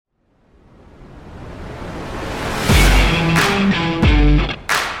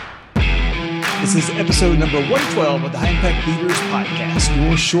is episode number 112 of the High Impact Leaders Podcast,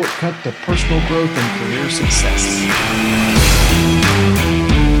 your shortcut to personal growth and career success.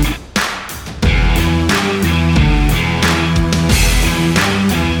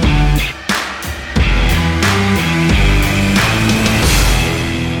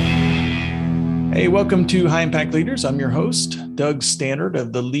 Hey, welcome to High Impact Leaders. I'm your host, Doug Stannard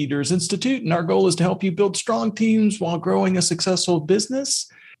of the Leaders Institute, and our goal is to help you build strong teams while growing a successful business.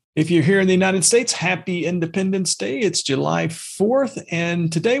 If you're here in the United States, happy Independence Day. It's July 4th, and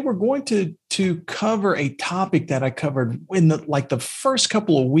today we're going to cover a topic that I covered in the first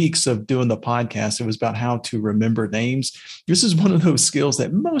couple of weeks of doing the podcast. It was about how to remember names. This is one of those skills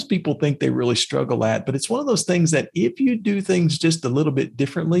that most people think they really struggle at, but it's one of those things that if you do things just a little bit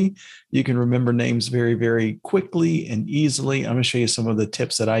differently, you can remember names very, very quickly and easily. I'm going to show you some of the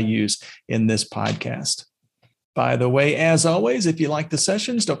tips that I use in this podcast. By the way, as always, if you like the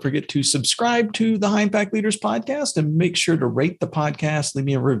sessions, don't forget to subscribe to the High Impact Leaders Podcast and make sure to rate the podcast. Leave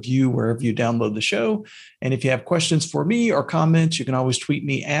me a review wherever you download the show. And if you have questions for me or comments, you can always tweet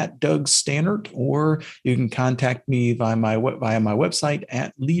me at Doug Stannard, or you can contact me via my website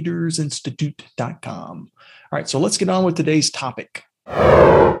at leadersinstitute.com. All right, so let's get on with today's topic.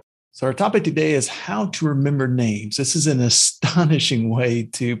 So our topic today is how to remember names. This is an astonishing way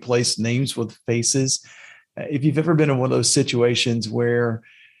to place names with faces. If you've ever been in one of those situations where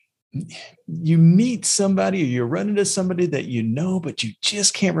you meet somebody or you run into somebody that you know, but you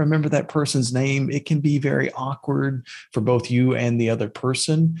just can't remember that person's name, it can be very awkward for both you and the other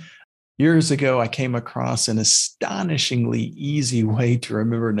person. Years ago, I came across an astonishingly easy way to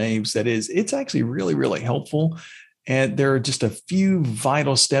remember names. It's actually really, really helpful. And there are just a few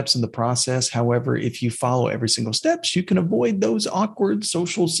vital steps in the process. However, if you follow every single step, you can avoid those awkward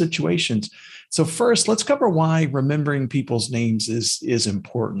social situations. So first, let's cover why remembering people's names is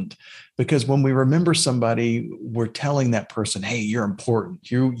important. Because when we remember somebody, we're telling that person, hey, you're important.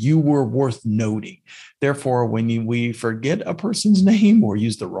 You were worth noting. Therefore, when we forget a person's name or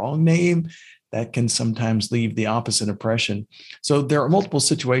use the wrong name, that can sometimes leave the opposite impression. So there are multiple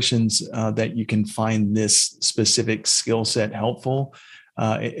situations that you can find this specific skill set helpful.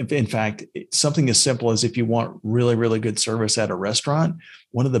 In fact, something as simple as if you want really, really good service at a restaurant,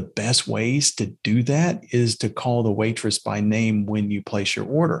 one of the best ways to do that is to call the waitress by name when you place your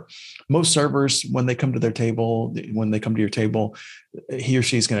order. Most servers, when they come to your table, he or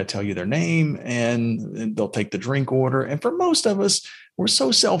she is going to tell you their name and they'll take the drink order. And for most of us, we're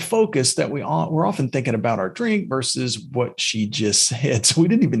so self-focused that we're often thinking about our drink versus what she just said. So we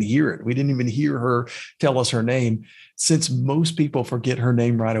didn't even hear it. We didn't even hear her tell us her name. Since most people forget her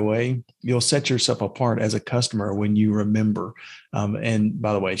name right away, you'll set yourself apart as a customer when you remember. And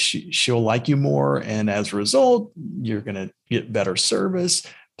by the way, she'll like you more. And as a result, you're going to get better service.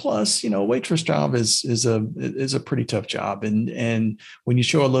 Plus, waitress job is a pretty tough job. And when you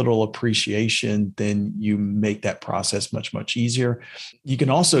show a little appreciation, then you make that process much, much easier. You can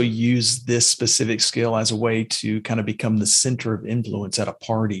also use this specific skill as a way to kind of become the center of influence at a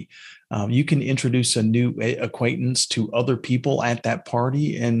party. You can introduce a new acquaintance to other people at that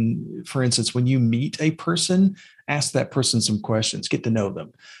party. And for instance, when you meet a person, ask that person some questions, get to know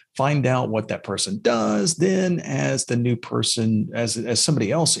them, find out what that person does. Then as the new person, as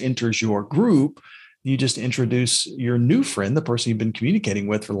somebody else enters your group, you just introduce your new friend, the person you've been communicating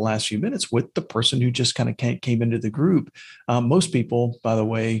with for the last few minutes, with the person who just kind of came into the group. Most people, by the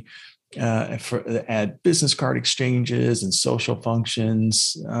way, at business card exchanges and social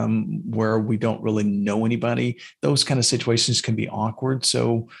functions where we don't really know anybody, those kind of situations can be awkward.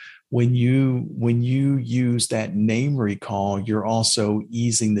 So when you use that name recall, you're also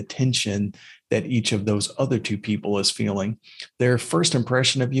easing the tension that each of those other two people is feeling. Their first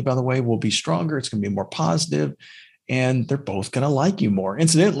impression of you, by the way, will be stronger. It's going to be more positive, and they're both going to like you more.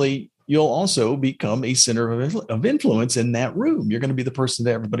 Incidentally, you'll also become a center of influence in that room. You're going to be the person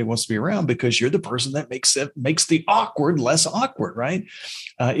that everybody wants to be around because you're the person that makes the awkward less awkward, right?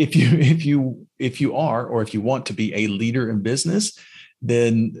 If you are, or if you want to be a leader in business,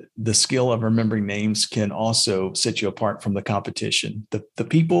 then the skill of remembering names can also set you apart from the competition. The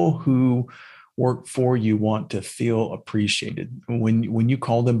people who work for you want to feel appreciated. When you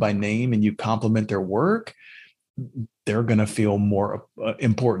call them by name and you compliment their work, they're going to feel more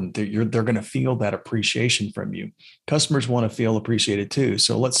important. They're going to feel that appreciation from you. Customers want to feel appreciated too.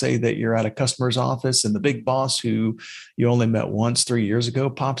 So let's say that you're at a customer's office and the big boss who you only met once 3 years ago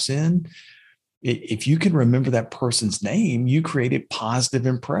pops in. If you can remember that person's name, you create a positive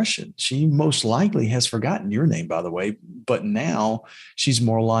impression. She most likely has forgotten your name, by the way, but now she's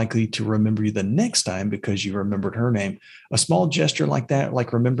more likely to remember you the next time because you remembered her name. A small gesture like that,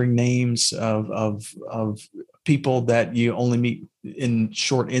 like remembering names of people that you only meet in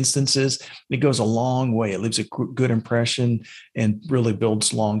short instances, it goes a long way. It leaves a good impression and really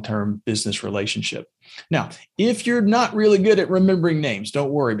builds long-term business relationship. Now, if you're not really good at remembering names,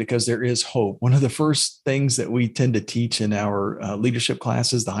 don't worry, because there is hope. One of the first things that we tend to teach in our leadership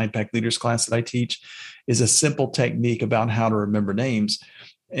classes, the High Impact Leaders class that I teach, is a simple technique about how to remember names.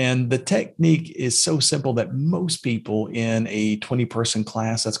 And the technique is so simple that most people in a 20-person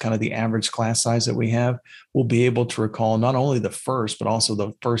class, that's kind of the average class size that we have, will be able to recall not only the first, but also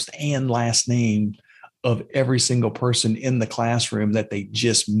the first and last name of every single person in the classroom that they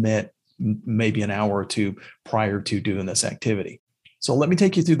just met maybe an hour or two prior to doing this activity. So let me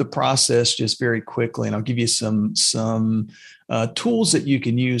take you through the process just very quickly, and I'll give you some tools that you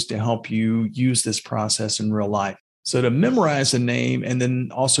can use to help you use this process in real life. So to memorize a name and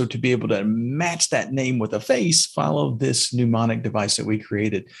then also to be able to match that name with a face, follow this mnemonic device that we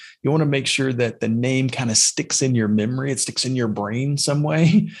created. You want to make sure that the name kind of sticks in your memory. It sticks in your brain some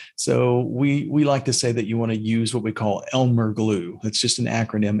way. So we like to say that you want to use what we call Elmer Glue. It's just an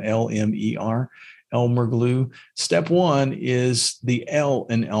acronym, LMER. Elmer Glue. Step one is the L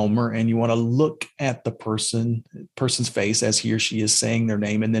in Elmer, and you want to look at the person's face as he or she is saying their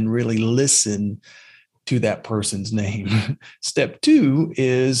name, and then really listen to that person's name. Step two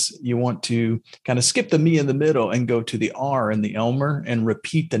is you want to kind of skip the me in the middle and go to the R in the Elmer and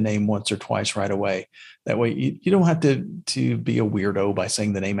repeat the name once or twice right away. That way you don't have to be a weirdo by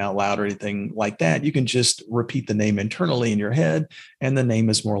saying the name out loud or anything like that. You can just repeat the name internally in your head, and the name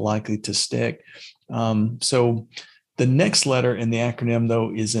is more likely to stick. So the next letter in the acronym,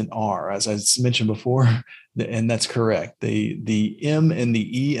 though, is an R, as I mentioned before, and that's correct. The M and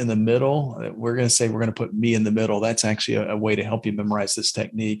the E in the middle, we're going to put me in the middle. That's actually a way to help you memorize this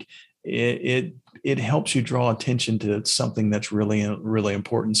technique. It helps you draw attention to something that's really, really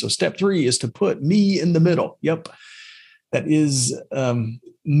important. So step three is to put me in the middle. Yep. That is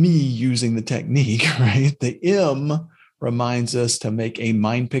me using the technique, right? The M reminds us to make a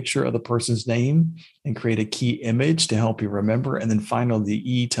mind picture of the person's name and create a key image to help you remember. And then finally,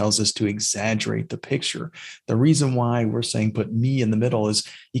 the E tells us to exaggerate the picture. The reason why we're saying put me in the middle is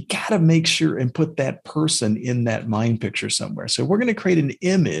you got to make sure and put that person in that mind picture somewhere. So we're going to create an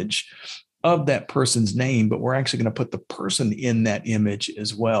image of that person's name, but we're actually going to put the person in that image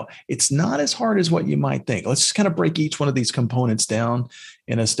as well. It's not as hard as what you might think. Let's just kind of break each one of these components down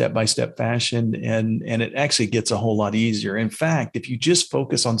in a step-by-step fashion, and it actually gets a whole lot easier. In fact, if you just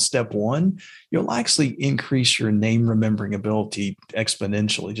focus on step one, you'll actually increase your name remembering ability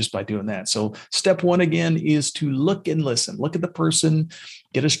exponentially just by doing that. So step one, again, is to look and listen. Look at the person,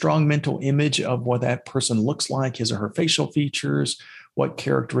 get a strong mental image of what that person looks like, his or her facial features, what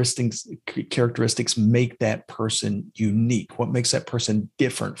characteristics make that person unique, what makes that person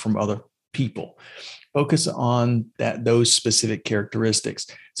different from other people. Focus on those specific characteristics.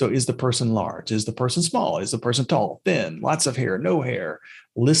 So is the person large? Is the person small? Is the person tall, thin, lots of hair, no hair?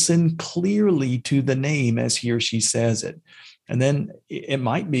 Listen clearly to the name as he or she says it. And then it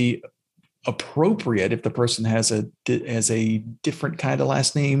might be appropriate if the person has a different kind of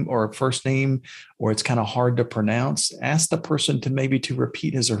last name or a first name, or it's kind of hard to pronounce. Ask the person to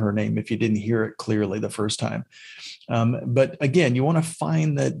repeat his or her name if you didn't hear it clearly the first time. But again, you want to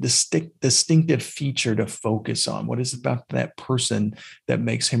find the distinctive feature to focus on. What is it about that person that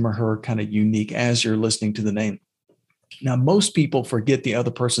makes him or her kind of unique as you're listening to the name? Now, most people forget the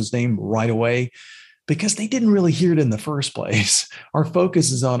other person's name right away because they didn't really hear it in the first place. Our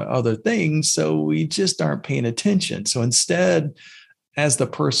focus is on other things, so we just aren't paying attention. So instead, as the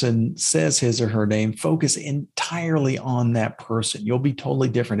person says his or her name, focus entirely on that person. You'll be totally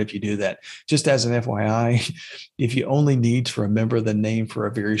different if you do that. Just as an FYI, if you only need to remember the name for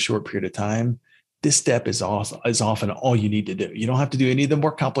a very short period of time, this step is often all you need to do. You don't have to do any of the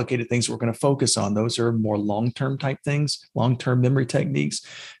more complicated things we're going to focus on. Those are more long-term type things, long-term memory techniques.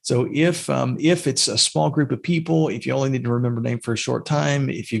 So if it's a small group of people, if you only need to remember name for a short time,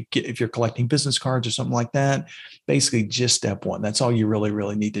 if you're collecting business cards or something like that, basically just step one. That's all you really,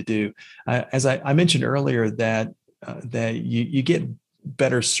 really need to do. As I mentioned earlier, that you get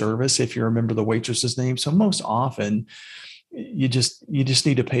better service if you remember the waitress's name. So most often, you just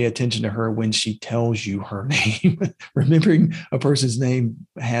need to pay attention to her when she tells you her name. Remembering a person's name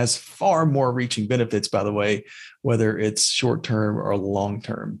has far more reaching benefits, by the way, whether it's short-term or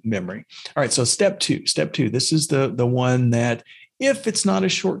long-term memory. All right. So step two, this is the one that If it's not a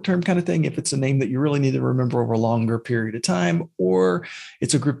short-term kind of thing, if it's a name that you really need to remember over a longer period of time, or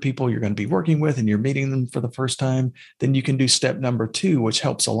it's a group of people you're going to be working with and you're meeting them for the first time, then you can do step number 2, which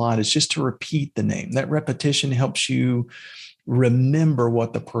helps a lot, is just to repeat the name. That repetition helps you remember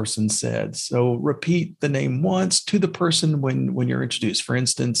what the person said. So repeat the name once to the person when you're introduced. For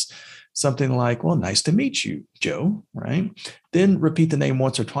instance, something like, well, nice to meet you, Joe, right? Then repeat the name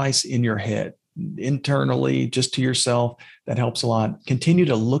once or twice in your head, internally, just to yourself. That helps a lot. Continue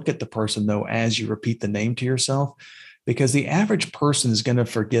to look at the person, though, as you repeat the name to yourself, because the average person is going to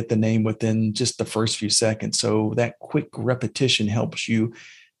forget the name within just the first few seconds. So that quick repetition helps you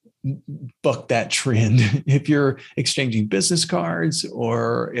buck that trend. If you're exchanging business cards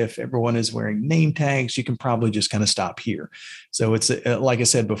or if everyone is wearing name tags, you can probably just kind of stop here. So it's like I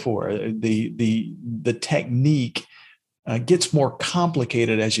said before, the technique gets more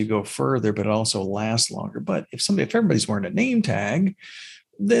complicated as you go further, but it also lasts longer. But if everybody's wearing a name tag,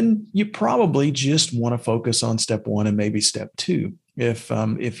 then you probably just want to focus on step 1 and maybe step 2.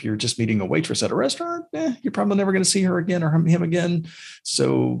 If you're just meeting a waitress at a restaurant, you're probably never going to see her again or him again.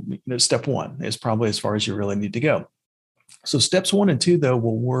 So step 1 is probably as far as you really need to go. So steps 1 and 2, though,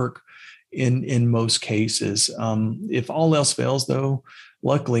 will work in most cases. If all else fails, though,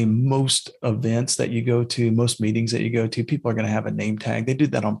 luckily, most events that you go to, most meetings that you go to, people are going to have a name tag. They do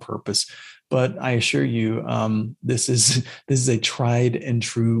that on purpose. But I assure you, this is a tried and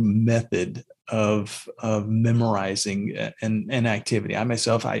true method of memorizing an activity. I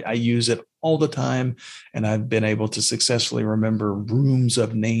myself, I use it all the time, and I've been able to successfully remember rooms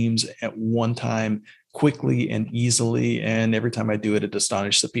of names at one time quickly and easily. And every time I do it, it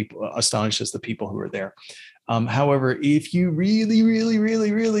astonishes the people who are there. However, if you really, really,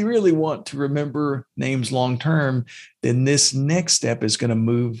 really, really, really want to remember names long term, then this next step is going to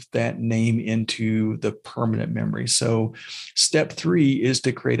move that name into the permanent memory. So step 3 is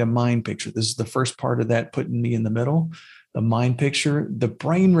to create a mind picture. This is the first part of that, putting me in the middle. The mind picture, the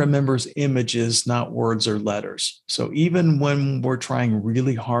brain remembers images, not words or letters. So even when we're trying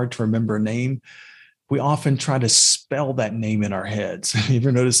really hard to remember a name, we often try to spell that name in our heads. You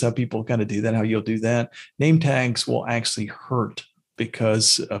ever notice how people kind of do that, how you'll do that? Name tags will actually hurt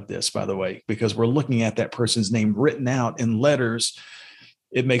because of this, by the way, because we're looking at that person's name written out in letters.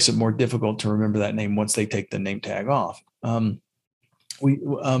 It makes it more difficult to remember that name once they take the name tag off.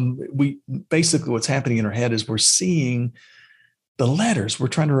 We basically, what's happening in our head is we're seeing the letters. We're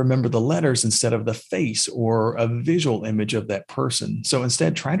trying to remember the letters instead of the face or a visual image of that person. So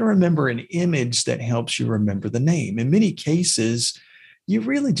instead, try to remember an image that helps you remember the name. In many cases, you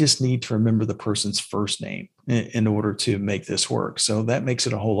really just need to remember the person's first name in order to make this work. So that makes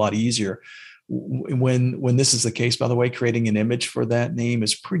it a whole lot easier. When this is the case, by the way, creating an image for that name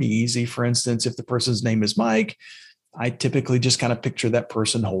is pretty easy. For instance, if the person's name is Mike, I typically just kind of picture that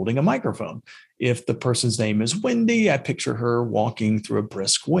person holding a microphone. If the person's name is Wendy, I picture her walking through a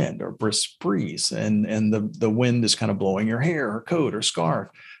brisk wind or brisk breeze, and the wind is kind of blowing her hair, her coat, or scarf.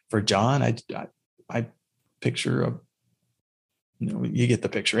 For John, I picture a, you get the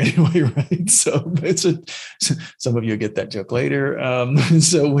picture anyway, right? So some of you get that joke later.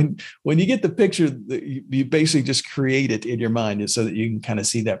 So when you get the picture, you basically just create it in your mind so that you can kind of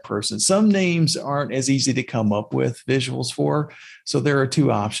see that person. Some names aren't as easy to come up with visuals for. So there are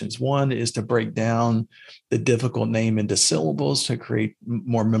 2 options. One is to break down the difficult name into syllables to create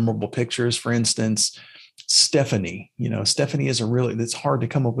more memorable pictures. For instance, Stephanie. Stephanie is it's hard to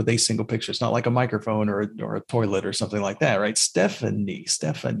come up with a single picture. It's not like a microphone or a toilet or something like that, right? Stephanie.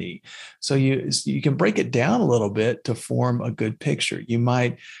 So you can break it down a little bit to form a good picture. You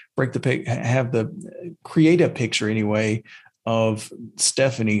might create a picture anyway of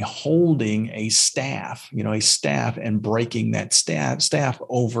Stephanie holding a staff, and breaking that staff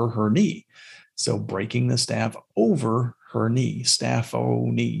over her knee. So breaking the staff over her knee,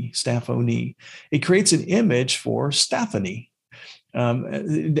 staff-o-knee. It creates an image for Stephanie.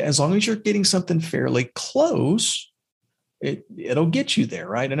 As long as you're getting something fairly close, it'll get you there,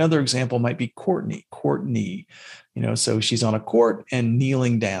 right? Another example might be Courtney. So she's on a court and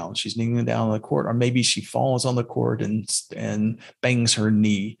kneeling down. She's kneeling down on the court, or maybe she falls on the court and bangs her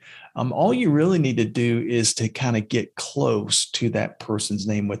knee. All you really need to do is to kind of get close to that person's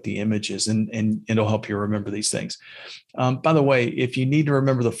name with the images, and it'll help you remember these things. By the way, if you need to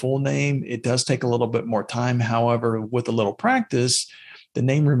remember the full name, it does take a little bit more time. However, with a little practice, the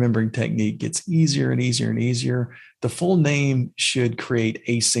name remembering technique gets easier and easier and easier. The full name should create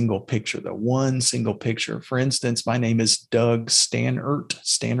a single picture, one single picture. For instance, my name is Doug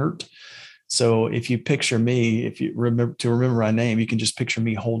Stanert. So if you picture me, if you remember my name, you can just picture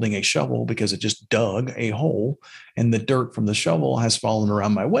me holding a shovel because it just dug a hole and the dirt from the shovel has fallen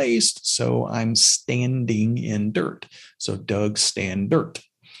around my waist. So I'm standing in dirt. So Doug stand dirt.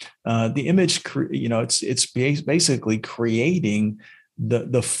 The image, it's basically creating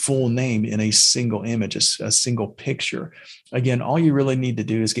the full name in a single image, a single picture. Again, all you really need to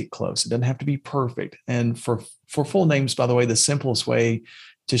do is get close. It doesn't have to be perfect. And for full names, by the way, the simplest way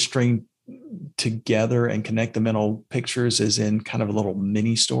to string together and connect the mental pictures is in kind of a little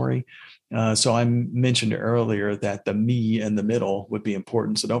mini story. So I mentioned earlier that the me in the middle would be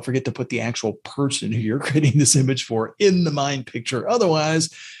important. So don't forget to put the actual person who you're creating this image for in the mind picture. Otherwise,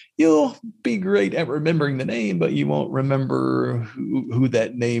 you'll be great at remembering the name, but you won't remember who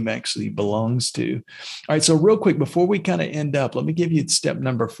that name actually belongs to. All right. So real quick, before we kind of end up, let me give you step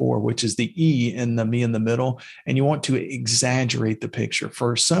number 4, which is the E in the me in the middle. And you want to exaggerate the picture.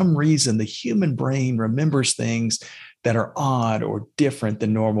 For some reason, the human brain remembers things that are odd or different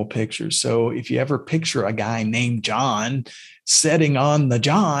than normal pictures. So if you ever picture a guy named John setting on the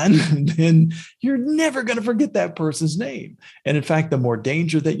John, then you're never going to forget that person's name. And in fact, the more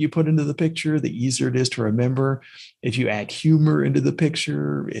danger that you put into the picture, the easier it is to remember. If you add humor into the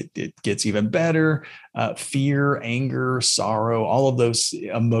picture, it gets even better. Fear, anger, sorrow, all of those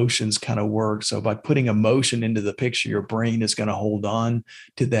emotions kind of work. So by putting emotion into the picture, your brain is going to hold on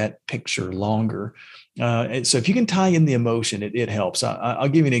to that picture longer. So if you can tie in the emotion, it helps. I'll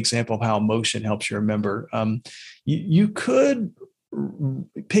give you an example of how emotion helps you remember. You could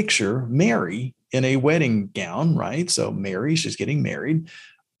picture Mary in a wedding gown, right? So Mary, she's getting married.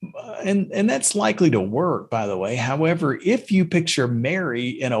 And that's likely to work, by the way. However, if you picture Mary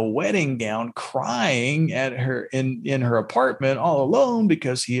in a wedding gown crying at her in her apartment all alone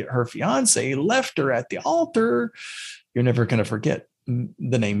because her fiance left her at the altar, you're never going to forget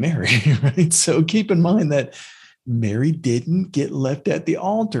the name Mary, right? So keep in mind that Mary didn't get left at the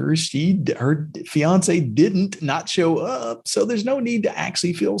altar. Her fiance didn't not show up. So there's no need to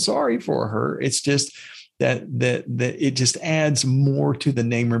actually feel sorry for her. It's just that it just adds more to the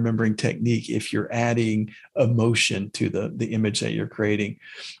name remembering technique if you're adding emotion to the image that you're creating.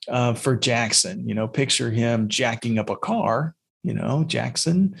 For Jackson, picture him jacking up a car,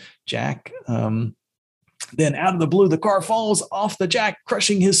 Jackson, Jack. Then out of the blue, the car falls off the jack,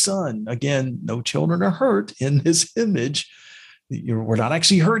 crushing his son. Again, no children are hurt in this image. We're not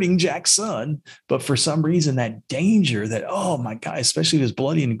actually hurting Jack's son, but for some reason, that danger that, oh my God, especially if it's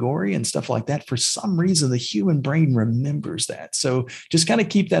bloody and gory and stuff like that, for some reason, the human brain remembers that. So just kind of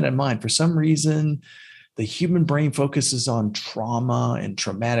keep that in mind. For some reason, the human brain focuses on trauma and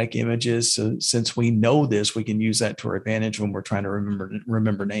traumatic images. So since we know this, we can use that to our advantage when we're trying to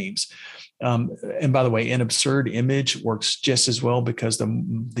remember names. And by the way, an absurd image works just as well because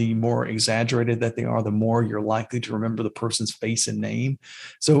the more exaggerated that they are, the more you're likely to remember the person's face and name.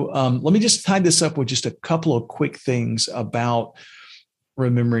 So let me just tie this up with just a couple of quick things about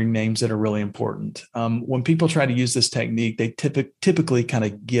remembering names that are really important. When people try to use this technique, they typically kind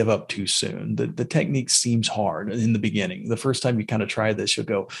of give up too soon. The technique seems hard in the beginning. The first time you kind of try this, you'll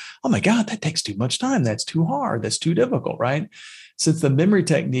go, oh my God, that takes too much time. That's too hard. That's too difficult, right? Since the memory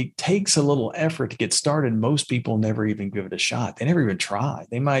technique takes a little effort to get started, most people never even give it a shot. They never even try.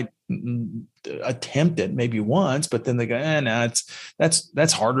 They might attempt it maybe once, but then they go, no,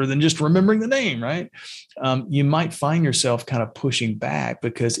 that's harder than just remembering the name, right? You might find yourself kind of pushing back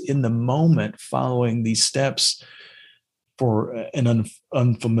because in the moment following these steps for an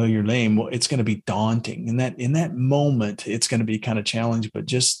unfamiliar name, well, it's going to be daunting. And that in that moment, it's going to be kind of challenging. But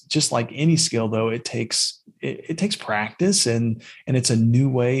just like any skill, though, it takes practice, and it's a new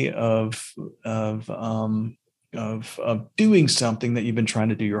way of doing something that you've been trying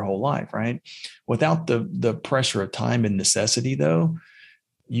to do your whole life, right? Without the pressure of time and necessity, though,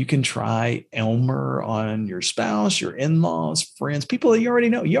 you can try Elmer on your spouse, your in-laws, friends, people that you already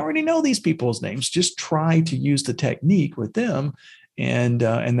know. You already know these people's names. Just try to use the technique with them, and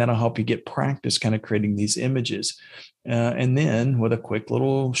that'll help you get practice kind of creating these images. And then with a quick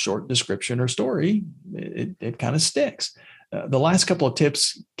little short description or story, it kind of sticks. The last couple of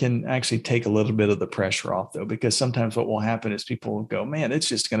tips can actually take a little bit of the pressure off, though, because sometimes what will happen is people will go, man, it's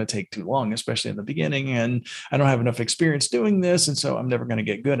just going to take too long, especially in the beginning. And I don't have enough experience doing this. And so I'm never going to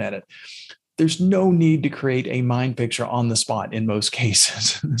get good at it. There's no need to create a mind picture on the spot in most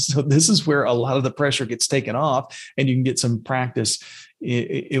cases. So this is where a lot of the pressure gets taken off, and you can get some practice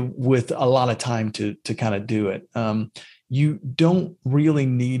with a lot of time to kind of do it. You don't really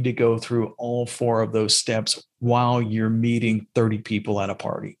need to go through all 4 of those steps while you're meeting 30 people at a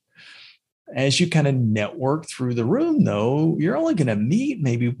party. As you kind of network through the room, though, you're only going to meet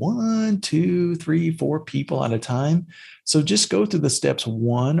maybe 1, 2, 3, 4 people at a time. So just go through the steps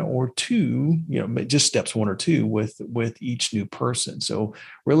 1 or 2, just steps 1 or 2 with each new person. So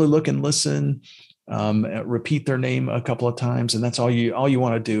really look and listen. Repeat their name a couple of times, and that's all you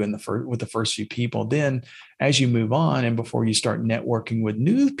want to do with the first few people. Then, as you move on, and before you start networking with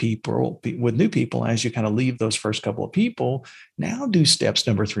new people, as you kind of leave those first couple of people, now do steps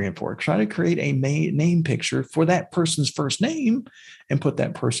number 3 and 4. Try to create a name picture for that person's first name, and put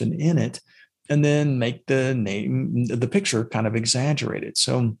that person in it, and then make the picture kind of exaggerated.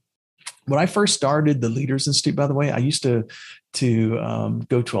 So when I first started the Leaders Institute, by the way, I used to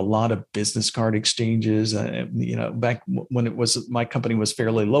go to a lot of business card exchanges, back when my company was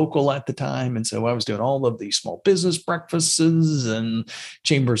fairly local at the time. And so I was doing all of these small business breakfasts and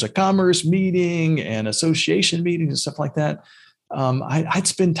chambers of commerce meeting and association meetings and stuff like that. I'd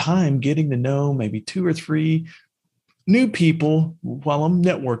spend time getting to know maybe 2 or 3 new people while I'm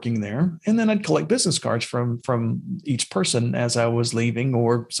networking there. And then I'd collect business cards from each person as I was leaving,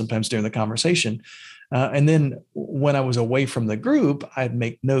 or sometimes during the conversation. And then when I was away from the group, I'd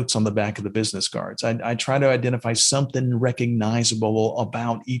make notes on the back of the business cards. I'd try to identify something recognizable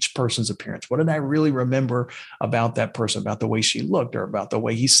about each person's appearance. What did I really remember about that person, about the way she looked, or about the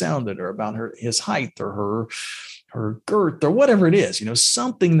way he sounded, or about his height, or her girth, or whatever it is,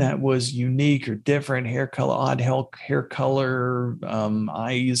 something that was unique or different, hair color, odd hair color,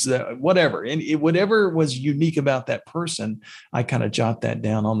 eyes, whatever. And whatever was unique about that person, I kind of jot that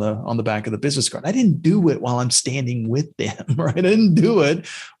down on the back of the business card. I didn't do it while I'm standing with them, right? I didn't do it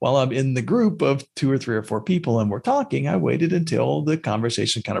while I'm in the group of 2 or 3 or 4 people and we're talking. I waited until the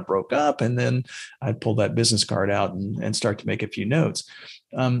conversation kind of broke up, and then I'd pull that business card out and start to make a few notes.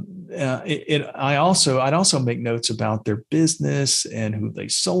 I'd also make notes about their business and who they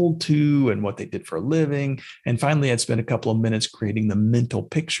sold to and what they did for a living. And finally, I'd spend a couple of minutes creating the mental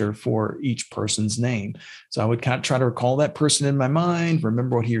picture for each person's name. So I would kind of try to recall that person in my mind,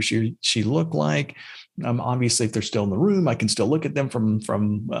 remember what he or she looked like. Obviously, if they're still in the room, I can still look at them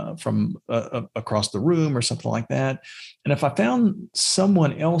from across the room or something like that. And if I found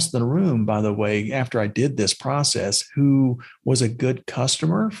someone else in the room, by the way, after I did this process, who was a good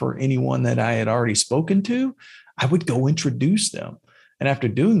customer for anyone that I had already spoken to, I would go introduce them. And after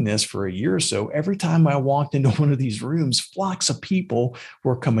doing this for a year or so, every time I walked into one of these rooms, flocks of people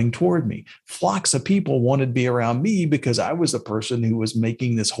were coming toward me. Flocks of people wanted to be around me because I was the person who was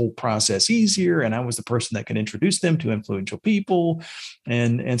making this whole process easier. And I was the person that could introduce them to influential people.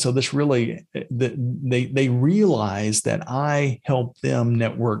 And so this really, they realized that I helped them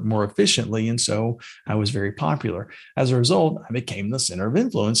network more efficiently. And so I was very popular. As a result, I became the center of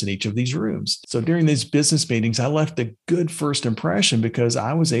influence in each of these rooms. So during these business meetings, I left a good first impression because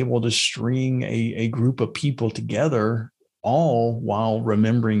I was able to string a group of people together, all while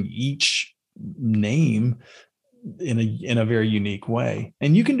remembering each name in a very unique way.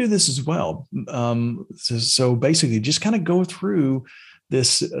 And you can do this as well. So basically, just kind of go through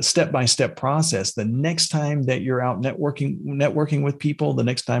this step-by-step process. The next time that you're out networking with people, the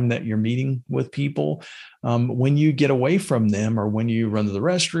next time that you're meeting with people, when you get away from them, or when you run to the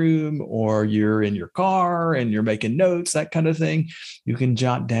restroom, or you're in your car and you're making notes, that kind of thing, you can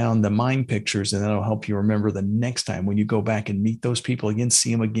jot down the mind pictures, and that'll help you remember the next time when you go back and meet those people again,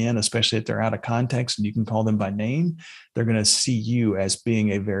 see them again, especially if they're out of context and you can call them by name. They're going to see you as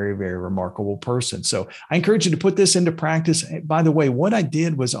being a very, very remarkable person. So I encourage you to put this into practice. By the way, what I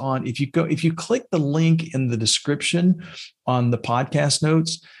did was if you click the link in the description on the podcast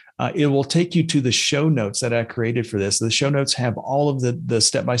notes, it will take you to the show notes that I created for this. The show notes have all of the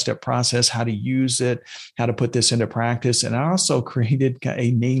step-by-step process, how to use it, how to put this into practice. And I also created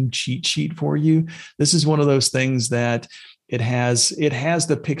a name cheat sheet for you. This is one of those things that it has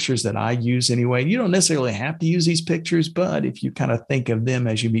the pictures that I use anyway. You don't necessarily have to use these pictures, but if you kind of think of them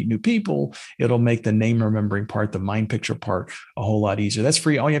as you meet new people, it'll make the name remembering part, the mind picture part, a whole lot easier. That's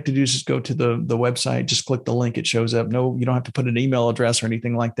free. All you have to do is just go to the website, just click the link. It shows up. No, you don't have to put an email address or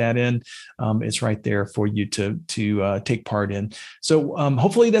anything like that in. It's right there for you to take part in. So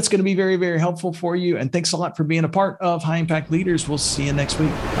hopefully that's going to be very, very helpful for you. And thanks a lot for being a part of High Impact Leaders. We'll see you next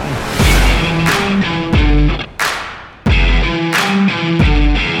week. Bye.